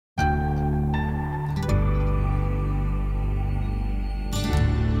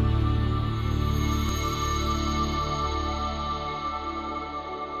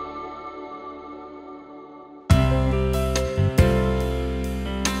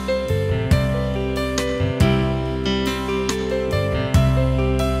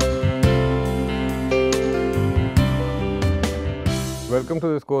welcome to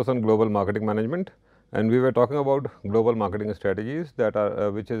this course on global marketing management, and we were talking about global marketing strategies that are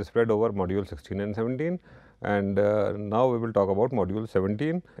which is spread over module 16 and 17, and now we will talk about module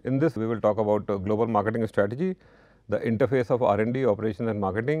 17. In this we will talk about global marketing strategy, the interface of R&D, operations and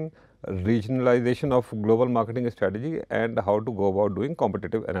marketing, regionalization of global marketing strategy, and how to go about doing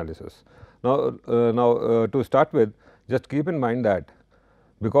competitive analysis. Now, to start with, just keep in mind that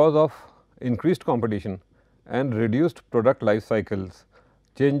because of increased competition and reduced product life cycles,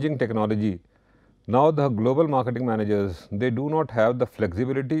 changing technology, now the global marketing managers, they do not have the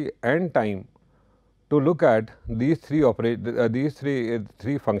flexibility and time to look at these three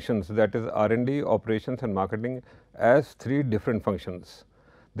functions, that is R&D, operations and marketing, as three different functions.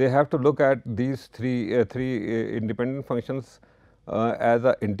 They have to look at these three independent functions as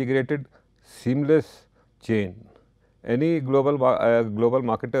a integrated, seamless chain. Any global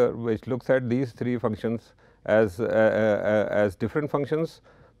marketer which looks at these three functions as different functions,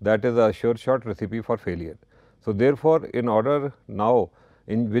 that is a sure shot recipe for failure. So, therefore, in order now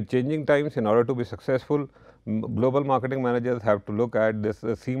with changing times, in order to be successful, global marketing managers have to look at this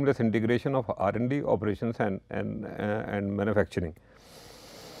seamless integration of R&D, operations and manufacturing.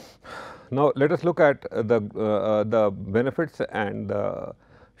 Now, let us look at the benefits and the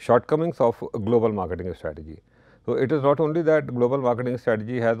shortcomings of global marketing strategy. So, it is not only that global marketing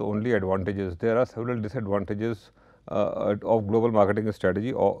strategy has only advantages, there are several disadvantages of global marketing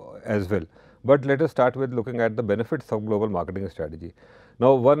strategy as well. But let us start with looking at the benefits of global marketing strategy.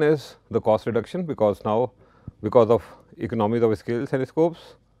 Now, one is the cost reduction, because now because of economies of scales and scope,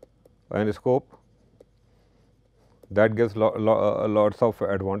 that gives lots of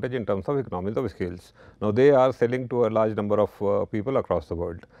advantage in terms of economies of scales. Now, they are selling to a large number of people across the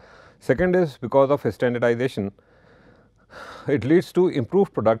world. Second is because of standardization, it leads to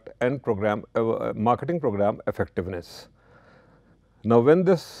improved product and marketing program effectiveness. Now, when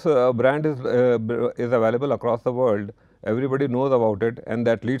this brand is available across the world, everybody knows about it, and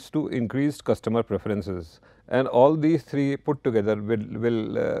that leads to increased customer preferences, and all these three put together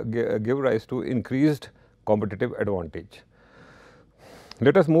will give rise to increased competitive advantage.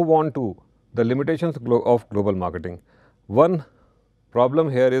 Let us move on to the limitations of global marketing. One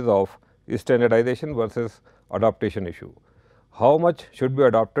problem here is of standardization versus adaptation issue. How much should be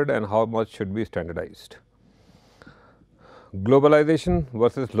adopted and how much should be standardized? Globalization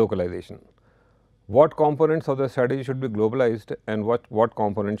versus localization. What components of the strategy should be globalized and what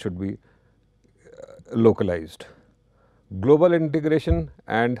components should be localized? Global integration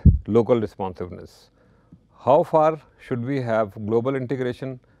and local responsiveness. How far should we have global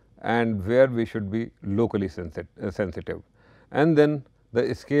integration and where we should be locally sensitive? And then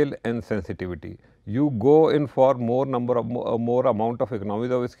the scale and sensitivity. You go in for more amount of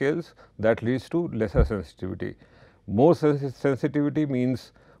economies of scales, that leads to lesser sensitivity. More sensitivity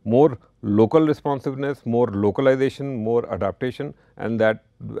means more local responsiveness, more localization, more adaptation, and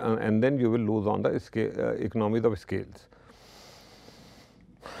then you will lose on the economies of scales.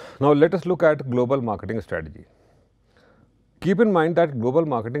 Now, let us look at global marketing strategy. Keep in mind that global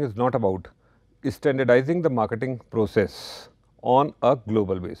marketing is not about standardizing the marketing process on a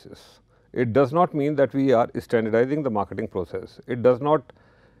global basis. It does not mean that we are standardizing the marketing process. It does not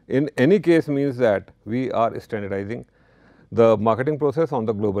in any case means that we are standardizing the marketing process on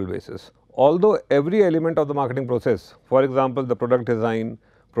the global basis. Although every element of the marketing process, for example, the product design,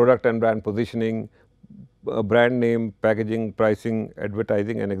 product and brand positioning, brand name, packaging, pricing,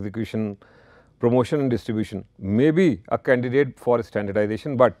 advertising and execution, promotion and distribution may be a candidate for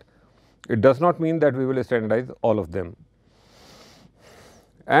standardization, but it does not mean that we will standardize all of them.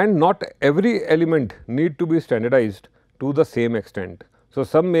 And not every element need to be standardized to the same extent. So,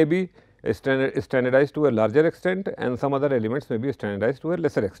 some may be standardized to a larger extent and some other elements may be standardized to a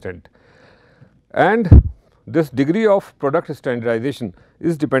lesser extent. And this degree of product standardization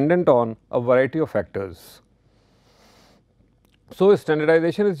is dependent on a variety of factors. So,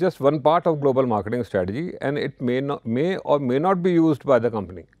 standardization is just one part of global marketing strategy, and it may or may not be used by the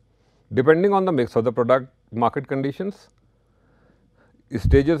company, depending on the mix of the product, market conditions,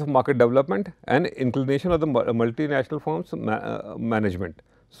 stages of market development and inclination of the multinational firms management.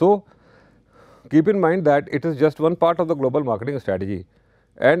 So, keep in mind that it is just one part of the global marketing strategy,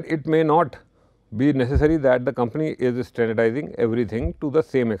 and it may not be necessary that the company is standardizing everything to the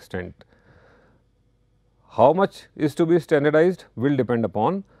same extent. How much is to be standardized will depend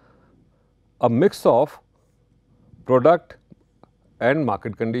upon a mix of product and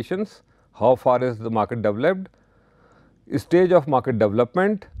market conditions, how far is the market developed, stage of market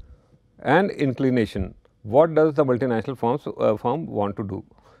development and inclination. What does the multinational firm want to do?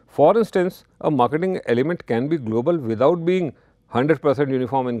 For instance, a marketing element can be global without being 100%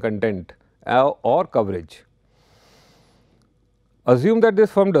 uniform in content or coverage. Assume that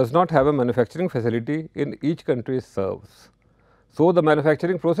this firm does not have a manufacturing facility in each country it serves. So, the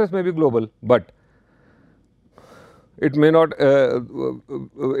manufacturing process may be global, but it may not be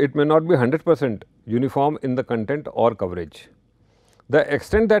 100% uniform in the content or coverage. The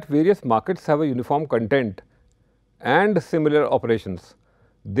extent that various markets have a uniform content and similar operations,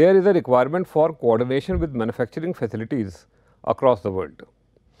 there is a requirement for coordination with manufacturing facilities across the world.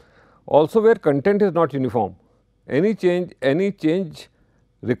 Also, where content is not uniform, any change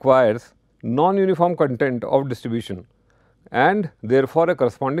requires non-uniform content of distribution and therefore a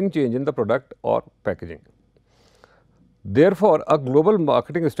corresponding change in the product or packaging. Therefore, a global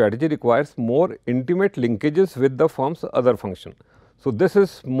marketing strategy requires more intimate linkages with the firm's other function. So, this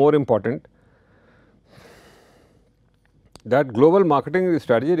is more important, that global marketing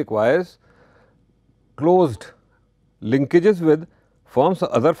strategy requires closed linkages with firm's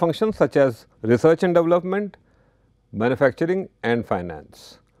other functions such as research and development, manufacturing and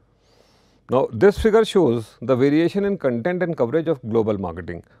finance. Now, this figure shows the variation in content and coverage of global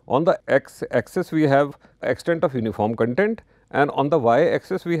marketing. On the x axis we have extent of uniform content and on the y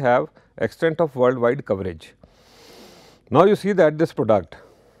axis we have extent of worldwide coverage. Now, you see that this product,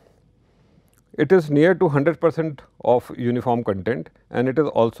 it is near to 100% of uniform content and it is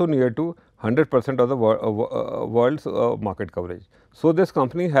also near to 100% of the world's market coverage. So, this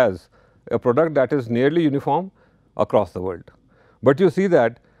company has a product that is nearly uniform across the world, but you see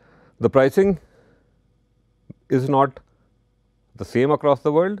that the pricing is not the same across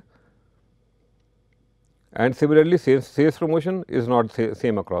the world and similarly sales promotion is not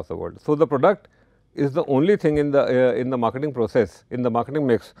same across the world. So, the product is the only thing in the marketing process, in the marketing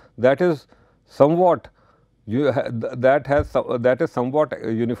mix, that is somewhat that is somewhat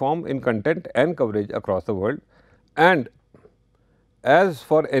uniform in content and coverage across the world. And as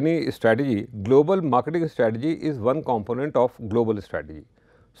for any strategy, global marketing strategy is one component of global strategy.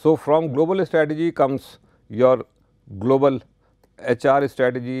 So, from global strategy comes your global HR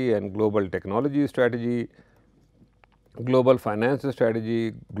strategy and global technology strategy, global finance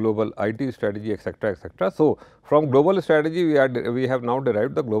strategy, global IT strategy, etc., etc. So, from global strategy we have now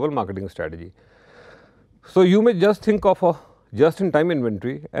derived the global marketing strategy. So, you may just think of a just in time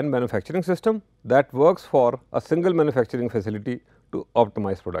inventory and manufacturing system that works for a single manufacturing facility to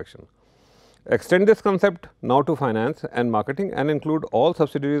optimize production. Extend this concept now to finance and marketing and include all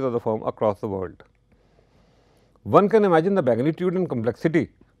subsidiaries of the firm across the world. One can imagine the magnitude and complexity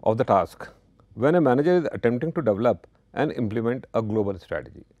of the task when a manager is attempting to develop and implement a global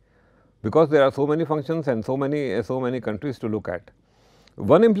strategy, because there are so many functions and so many countries to look at.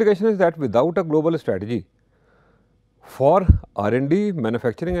 One implication is that without a global strategy for R&D,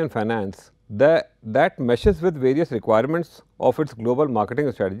 manufacturing and finance that meshes with various requirements of its global marketing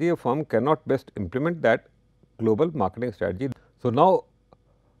strategy, a firm cannot best implement that global marketing strategy. So, now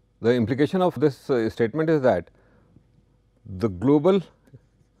the implication of this statement is that the global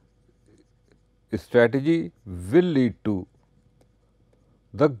strategy will lead to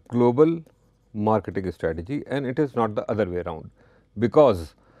the global marketing strategy and it is not the other way around,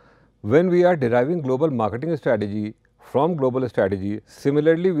 because when we are deriving global marketing strategy from global strategy,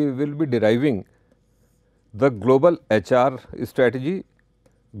 similarly we will be deriving the global HR strategy,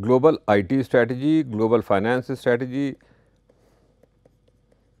 global IT strategy, global finance strategy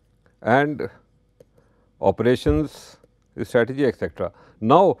and operations strategy, etc.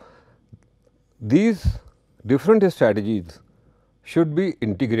 Now, these different strategies should be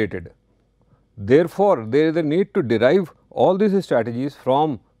integrated. Therefore, there is a need to derive all these strategies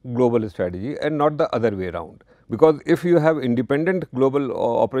from global strategy and not the other way around, because if you have independent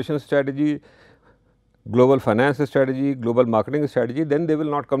global operations strategy, global finance strategy, global marketing strategy, then they will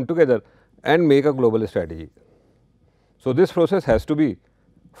not come together and make a global strategy. So, this process has to be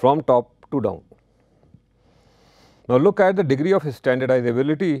from top to down. Now, look at the degree of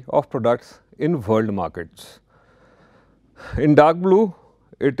standardizability of products in world markets. In dark blue,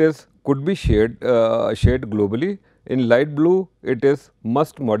 it is could be shared globally. In light blue, it is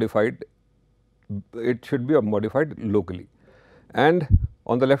must modified. It should be modified locally, and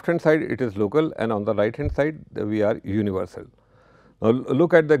on the left hand side it is local, and on the right hand side we are universal. Now,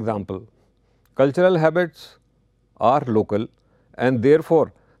 look at the example. Cultural habits are local, and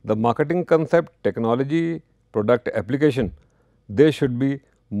therefore, the marketing concept, technology, product application, they should be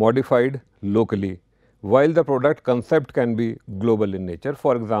modified locally, while the product concept can be global in nature.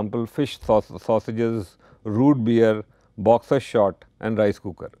 For example, fish sausages, root beer, boxer short and rice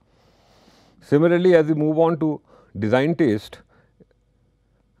cooker. Similarly, as we move on to design taste,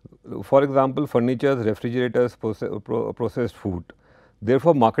 for example, furniture, refrigerators, processed food.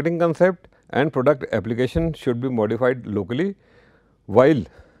 Therefore, marketing concept and product application should be modified locally, while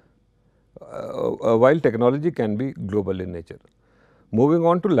while technology can be global in nature. Moving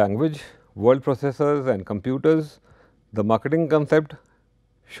on to language, word processors and computers, the marketing concept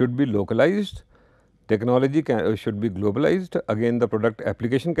should be localized, technology should be globalized, again the product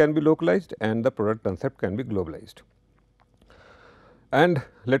application can be localized and the product concept can be globalized. And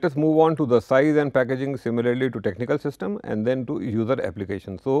let us move on to the size and packaging, similarly to technical system and then to user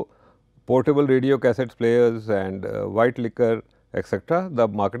application. So, portable radio cassettes players and white liquor etc., the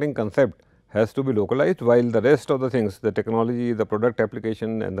marketing concept has to be localized, while the rest of the things, the technology, the product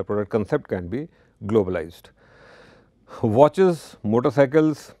application and the product concept can be globalized. Watches,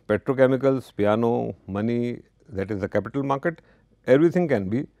 motorcycles, petrochemicals, piano, money, that is the capital market, everything can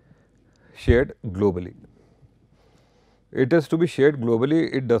be shared globally. It is to be shared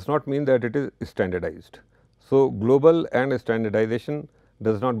globally, it does not mean that it is standardized. So, global and standardization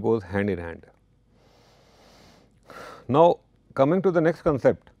does not go hand in hand. Now, coming to the next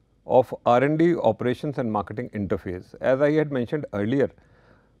concept of R&D operations and marketing interface. As I had mentioned earlier,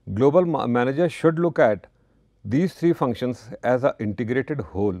 global manager should look at these three functions as an integrated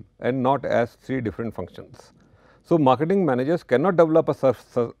whole and not as three different functions. So, marketing managers cannot develop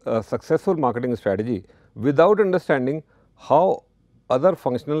a successful marketing strategy without understanding how other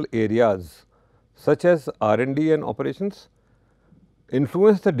functional areas such as R&D and operations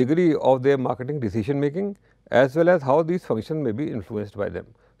influence the degree of their marketing decision making, as well as how these functions may be influenced by them.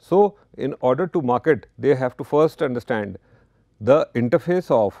 So, in order to market, they have to first understand the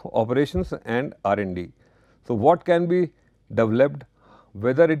interface of operations and R&D. So, what can be developed,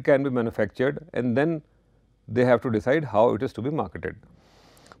 whether it can be manufactured, and then they have to decide how it is to be marketed.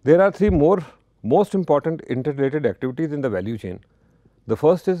 There are three most important interrelated activities in the value chain. The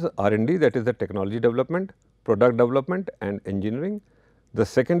first is R&D, that is the technology development, product development and engineering. The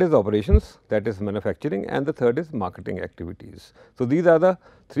second is operations, that is manufacturing, and the third is marketing activities. So, these are the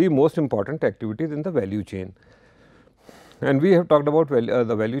three most important activities in the value chain. And we have talked about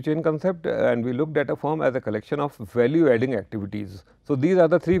the value chain concept, and we looked at a firm as a collection of value adding activities. So, these are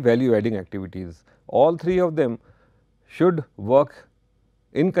the three value adding activities. All three of them should work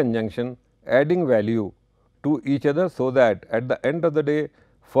in conjunction, adding value to each other, so that at the end of the day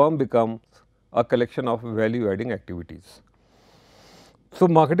firm becomes a collection of value adding activities. So,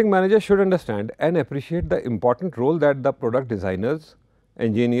 marketing managers should understand and appreciate the important role that the product designers,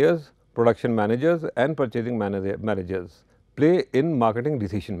 engineers, production managers and purchasing managers play in marketing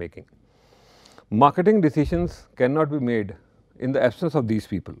decision making. Marketing decisions cannot be made in the absence of these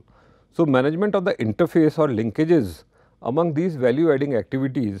people. So, management of the interface or linkages among these value adding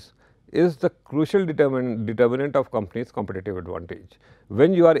activities is the crucial determinant of company's competitive advantage.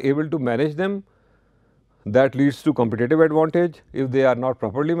 When you are able to manage them, that leads to competitive advantage. If they are not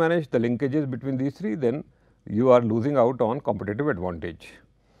properly managed, the linkages between these three, then you are losing out on competitive advantage.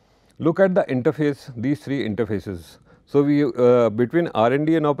 Look at the interface, these three interfaces. So, we between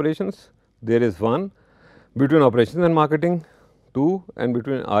R&D and operations, there is 1, between operations and marketing 2, and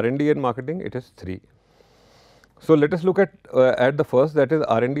between R&D and marketing it is 3. So, let us look at the first, that is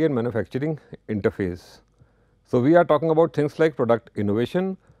R&D and manufacturing interface. So, we are talking about things like product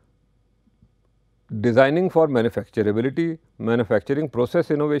innovation, designing for manufacturability, manufacturing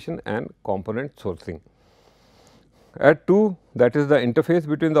process innovation and component sourcing. At 2, that is the interface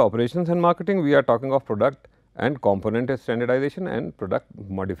between the operations and marketing, we are talking of product and component standardization and product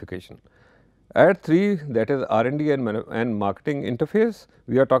modification. At 3, that is R&D and marketing interface,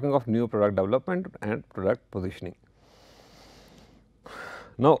 we are talking of new product development and product positioning.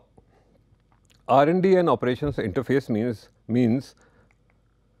 Now, R&D and operations interface means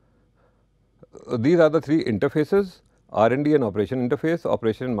these are the three interfaces: R&D and operation interface,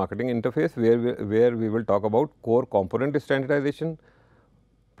 operation and marketing interface, where we will talk about core component standardization,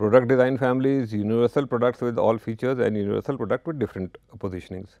 product design families, universal products with all features and universal product with different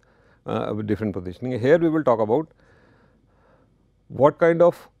positionings. Here we will talk about what kind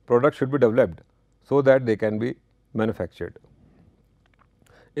of product should be developed so that they can be manufactured.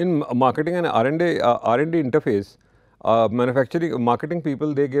 In marketing and R&D interface, marketing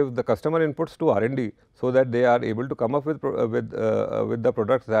people, they give the customer inputs to R&D, so that they are able to come up with the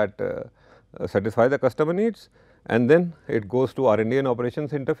products that satisfy the customer needs, and then it goes to R&D and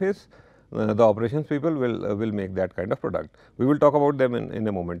operations interface. The operations people will make that kind of product. We will talk about them in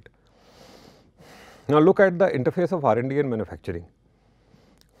a moment. Now, look at the interface of R&D and manufacturing.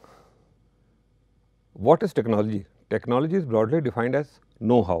 What is technology? Technology is broadly defined as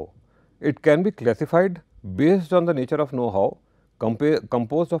know-how. It can be classified based on the nature of know-how,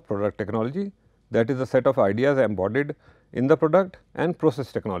 composed of product technology, that is a set of ideas embodied in the product, and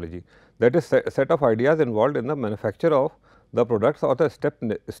process technology, that is a set of ideas involved in the manufacture of the products or the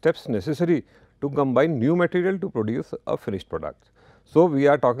steps necessary to combine new material to produce a finished product. So, we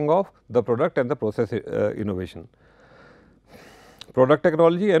are talking of the product and the process innovation, product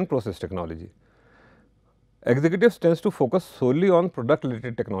technology and process technology. Executives tends to focus solely on product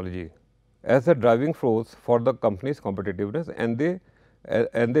related technology as the driving force for the company's competitiveness,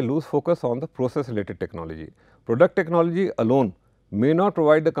 and they lose focus on the process related technology. Product technology alone may not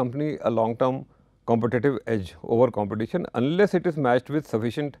provide the company a long term competitive edge over competition unless it is matched with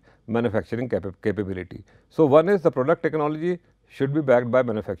sufficient manufacturing capability. So, one is the product technology should be backed by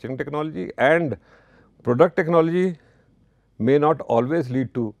manufacturing technology, and product technology may not always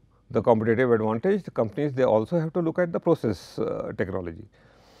lead to the competitive advantage. The companies, they also have to look at the process technology.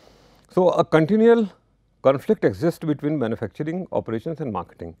 So, a continual conflict exists between manufacturing, operations and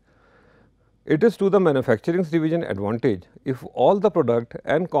marketing. It is to the manufacturing division advantage if all the product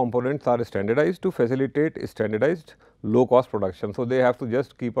and components are standardized to facilitate standardized low cost production. So, they have to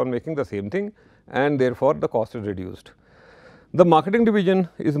just keep on making the same thing, and therefore, the cost is reduced. The marketing division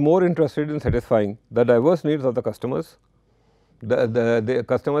is more interested in satisfying the diverse needs of the customers. The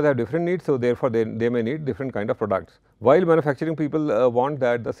customers have different needs, so therefore, they may need different kind of products, while manufacturing people want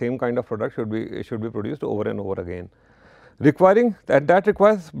that the same kind of product should be produced over and over again, requiring that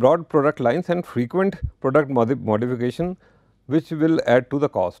requires broad product lines and frequent product modification, which will add to the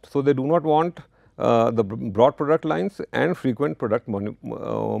cost. So, they do not want the broad product lines and frequent product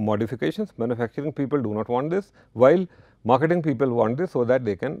modifications. Manufacturing people do not want this, while marketing people want this, so that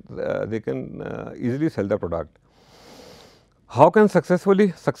they can easily sell the product. How can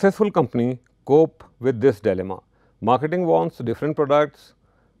successful company cope with this dilemma? Marketing wants different products,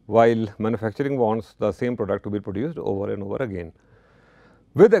 while manufacturing wants the same product to be produced over and over again.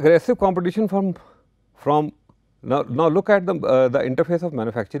 With aggressive competition from now look at the interface of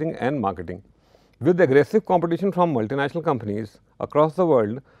manufacturing and marketing. With aggressive competition from multinational companies across the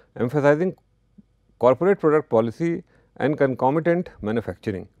world emphasizing corporate product policy and concomitant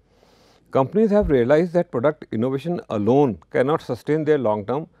manufacturing, companies have realized that product innovation alone cannot sustain their long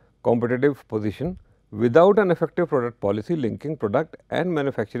term competitive position without an effective product policy linking product and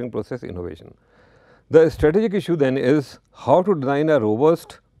manufacturing process innovation. The strategic issue then is how to design a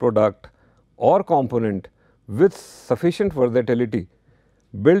robust product or component with sufficient versatility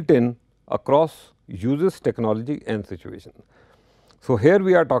built in across uses, technology and situation. So, here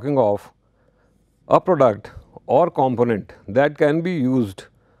we are talking of a product or component that can be used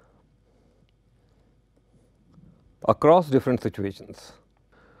across different situations.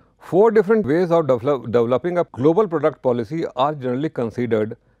 4 different ways of developing a global product policy are generally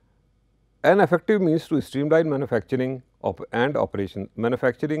considered an effective means to streamline manufacturing operations,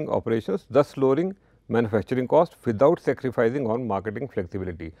 thus lowering manufacturing cost without sacrificing on marketing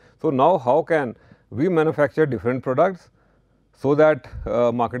flexibility. So, now how can we manufacture different products so that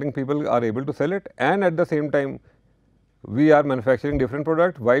marketing people are able to sell it, and at the same time we are manufacturing different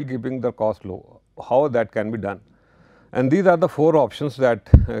products while keeping the cost low? How that can be done? And these are the 4 options that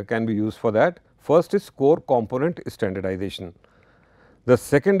can be used for that. First is core component standardization. The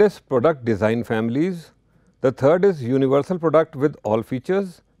second is product design families. The third is universal product with all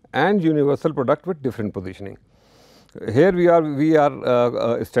features and universal product with different positioning. Here we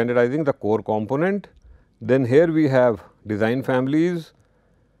are standardizing the core component. Then here we have design families.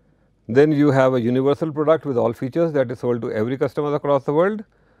 Then you have a universal product with all features that is sold to every customer across the world.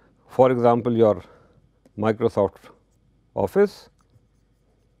 For example, your Microsoft Office.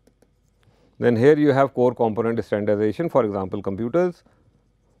 Then here you have core component standardization, for example, computers.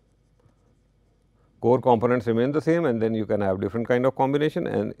 Core components remain the same, and then you can have different kind of combination,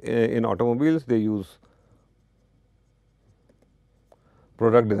 and in automobiles they use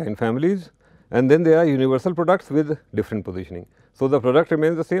product design families, and then there are universal products with different positioning. So, the product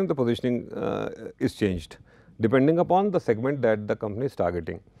remains the same, the positioning is changed depending upon the segment that the company is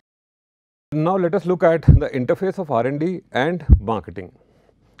targeting. Now, let us look at the interface of R&D and marketing.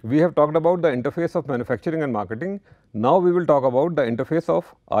 We have talked about the interface of manufacturing and marketing. Now, we will talk about the interface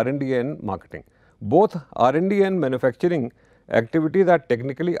of R&D and marketing. Both R&D and manufacturing activities are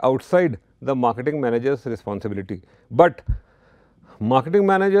technically outside the marketing manager's responsibility, but marketing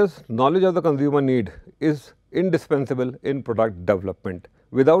manager's knowledge of the consumer need is indispensable in product development.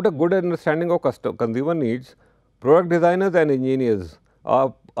 Without a good understanding of consumer needs, product designers and engineers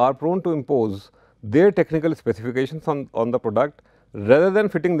are prone to impose their technical specifications on the product rather than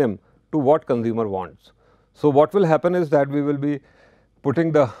fitting them to what consumer wants. So, what will happen is that we will be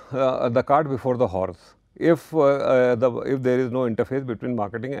putting the cart before the horse. if there is no interface between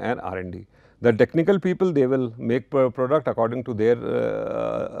marketing and R&D. The technical people, they will make product according to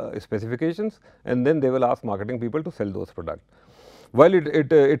their specifications, and then they will ask marketing people to sell those products. While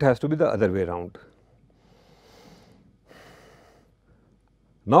it has to be the other way around.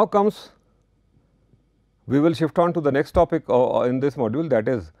 Now we will shift on to the next topic in this module, that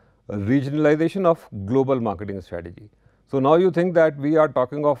is regionalization of global marketing strategy. So, now you think that we are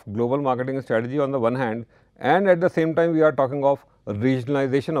talking of global marketing strategy on the one hand, and at the same time we are talking of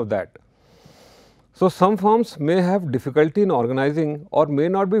regionalization of that. So, some firms may have difficulty in organizing or may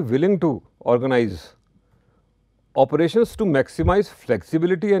not be willing to organize operations to maximize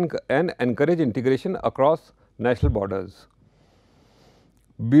flexibility and encourage integration across national borders.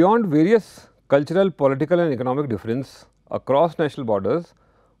 Beyond various cultural, political and economic difference across national borders,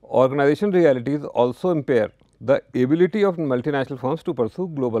 organization realities also impair the ability of multinational firms to pursue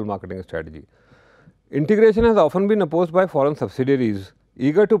global marketing strategy. Integration has often been opposed by foreign subsidiaries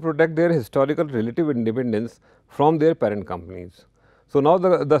eager to protect their historical relative independence from their parent companies. So, now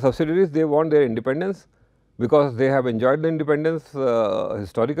the subsidiaries, they want their independence because they have enjoyed the independence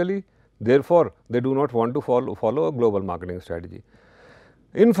historically, therefore, they do not want to follow a global marketing strategy.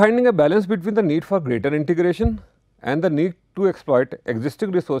 In finding a balance between the need for greater integration and the need to exploit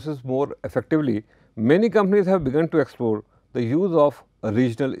existing resources more effectively, many companies have begun to explore the use of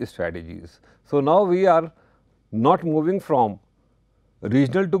regional strategies. So, now we are not moving from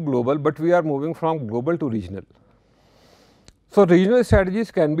regional to global, but we are moving from global to regional. So, regional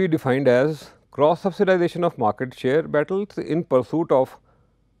strategies can be defined as cross subsidization of market share battles in pursuit of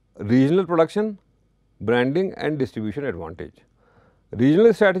regional production, branding and distribution advantage.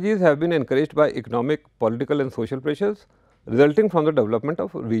 Regional strategies have been encouraged by economic, political and social pressures resulting from the development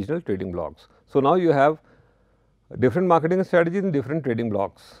of regional trading blocks. So, now you have different marketing strategies in different trading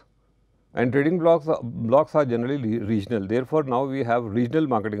blocks, and trading blocks are generally regional. Therefore, now we have regional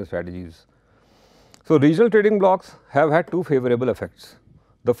marketing strategies. So, regional trading blocks have had two favorable effects.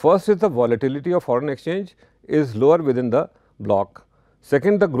 The first is the volatility of foreign exchange is lower within the block.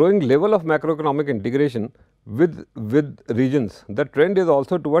 Second, the growing level of macroeconomic integration with regions. The trend is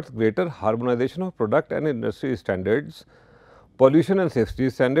also towards greater harmonization of product and industry standards, pollution and safety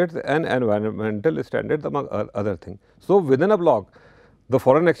standards and environmental standards, among other things. So, within a block, the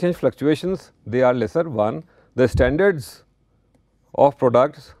foreign exchange fluctuations, they are lesser. One, the standards of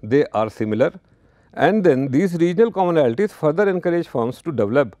products, they are similar, and then these regional commonalities further encourage firms to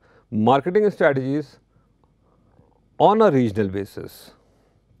develop marketing strategies on a regional basis.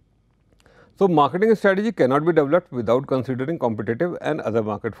 So, marketing strategy cannot be developed without considering competitive and other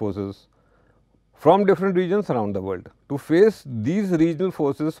market forces from different regions around the world. To face these regional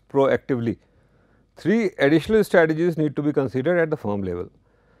forces proactively, three additional strategies need to be considered at the firm level,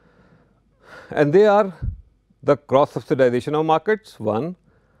 and they are the cross subsidization of markets, 1,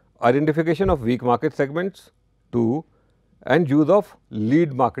 identification of weak market segments, 2, and use of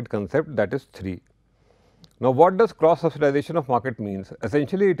lead market concept, that is 3. Now, what does cross subsidization of market means?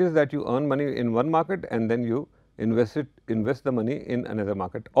 Essentially, it is that you earn money in one market and then you invest the money in another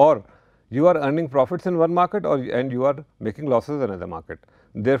market, or you are earning profits in one market and you are making losses in another market.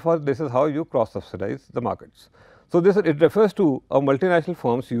 Therefore, this is how you cross subsidize the markets. So, it refers to a multinational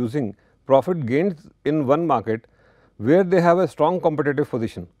firms using profit gains in one market where they have a strong competitive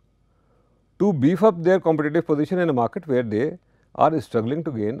position to beef up their competitive position in a market where they are struggling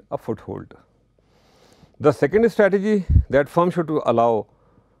to gain a foothold. The second strategy that firms should allow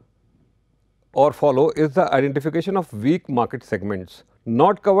or follow is the identification of weak market segments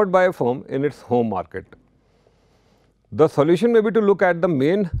not covered by a firm in its home market. The solution may be to look at the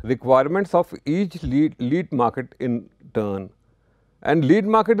main requirements of each lead market in turn, and lead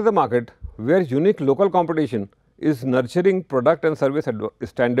market is a market where unique local competition is nurturing product and service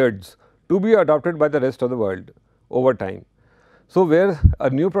standards to be adopted by the rest of the world over time. So, where a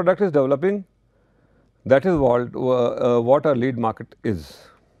new product is developing, that is what a lead market is.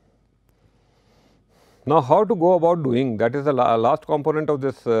 Now, how to go about doing, that is the last component of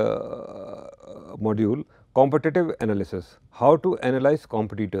this module, competitive analysis, how to analyze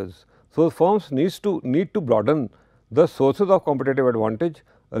competitors. So, firms need to broaden the sources of competitive advantage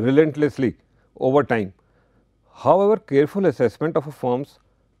relentlessly over time. However, careful assessment of a firm's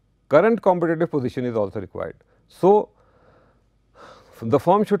current competitive position is also required. So, the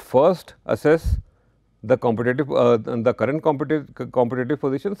firm should first assess the current competitive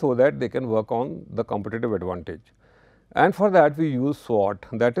position, so that they can work on the competitive advantage. And for that we use SWOT,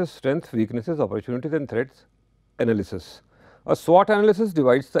 that is strengths, weaknesses, opportunities and threats analysis. A SWOT analysis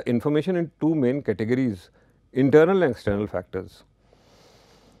divides the information in two main categories, internal and external factors.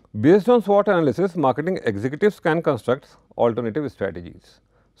 Based on SWOT analysis, marketing executives can construct alternative strategies.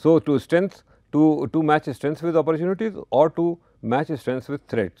 So, to match strengths with opportunities or to match strengths with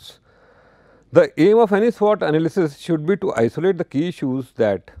threats. The aim of any SWOT analysis should be to isolate the key issues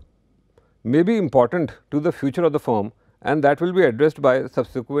that may be important to the future of the firm, and that will be addressed by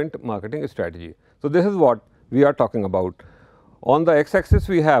subsequent marketing strategy. So, this is what we are talking about. On the x axis,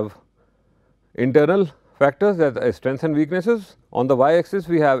 we have internal factors, that are strengths and weaknesses. On the y axis,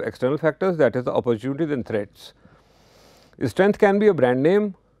 we have external factors, that is the opportunities and threats. Strength can be a brand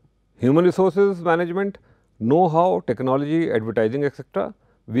name, human resources management, know-how, technology, advertising, etc.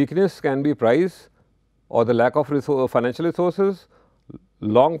 Weakness can be price or the lack of financial resources,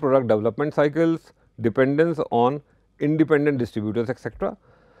 long product development cycles, dependence on independent distributors, etc.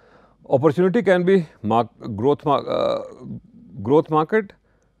 Opportunity can be growth market,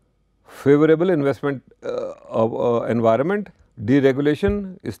 favorable investment environment,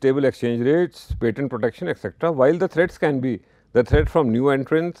 deregulation, stable exchange rates, patent protection, etc. While the threats can be the threat from new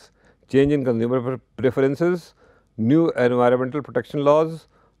entrants, change in consumer preferences, new environmental protection laws,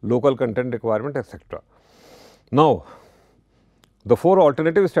 local content requirement, etc. Now, the four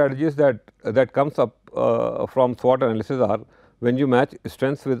alternative strategies that comes up from SWOT analysis are when you match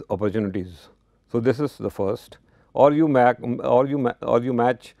strengths with opportunities. So, this is the first, or you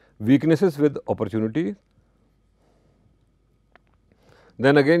match weaknesses with opportunity.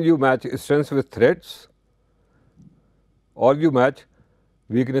 Then again you match strengths with threats, or you match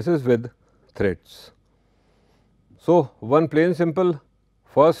weaknesses with threats. So, one plain simple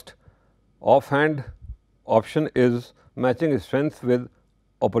first offhand option is matching strengths with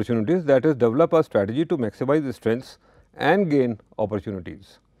opportunities, that is, develop a strategy to maximize strengths and gain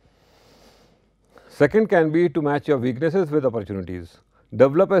opportunities. Second can be to match your weaknesses with opportunities.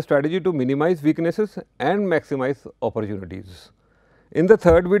 Develop a strategy to minimize weaknesses and maximize opportunities. In the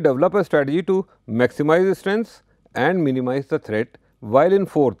third, we develop a strategy to maximize strengths and minimize the threat, while in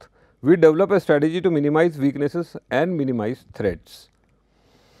fourth, we develop a strategy to minimize weaknesses and minimize threats.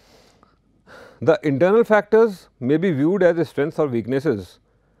 The internal factors may be viewed as strengths or weaknesses.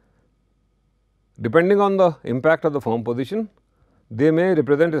 Depending on the impact of the firm position, they may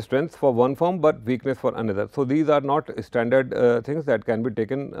represent a strength for one firm, but weakness for another. So, these are not standard things that can be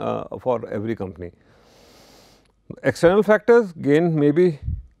taken for every company. External factors gain may be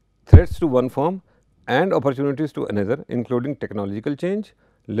threats to one firm and opportunities to another, including technological change,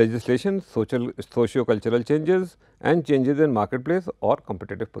 legislation, socio-cultural changes and changes in marketplace or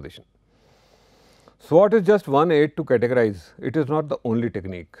competitive position. SWOT is just one aid to categorize, it is not the only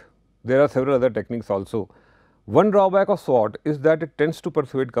technique. There are several other techniques also. One drawback of SWOT is that it tends to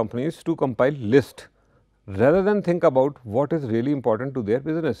persuade companies to compile lists rather than think about what is really important to their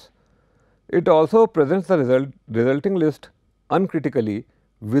business. It also presents the resulting list uncritically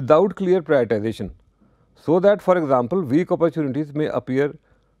without clear prioritization, so that, for example, weak opportunities may appear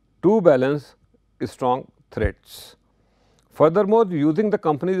to balance strong threats. Furthermore, using the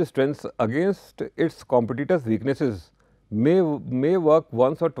company's strengths against its competitors' weaknesses may work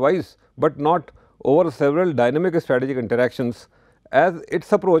once or twice, but not over several dynamic strategic interactions, as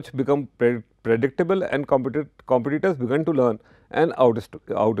its approach becomes predictable and competitors begin to learn and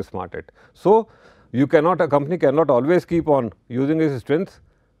outsmart it. So, a company cannot always keep on using its strengths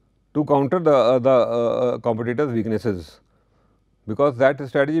to counter the competitors' weaknesses, because that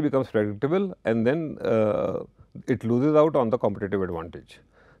strategy becomes predictable and then it loses out on the competitive advantage.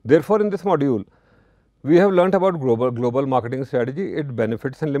 Therefore, in this module, we have learnt about global marketing strategy, its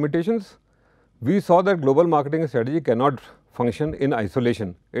benefits and limitations. We saw that global marketing strategy cannot function in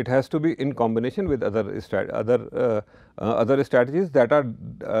isolation. It has to be in combination with other strategies that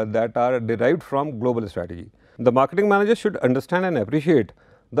are derived from global strategy. The marketing manager should understand and appreciate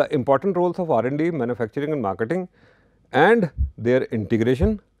the important roles of R&D, manufacturing and marketing and their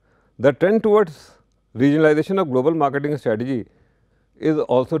integration. The trend towards regionalization of global marketing strategy is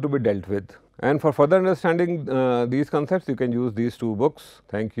also to be dealt with. And for further understanding these concepts, you can use these two books.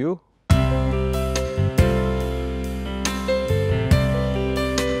 Thank you.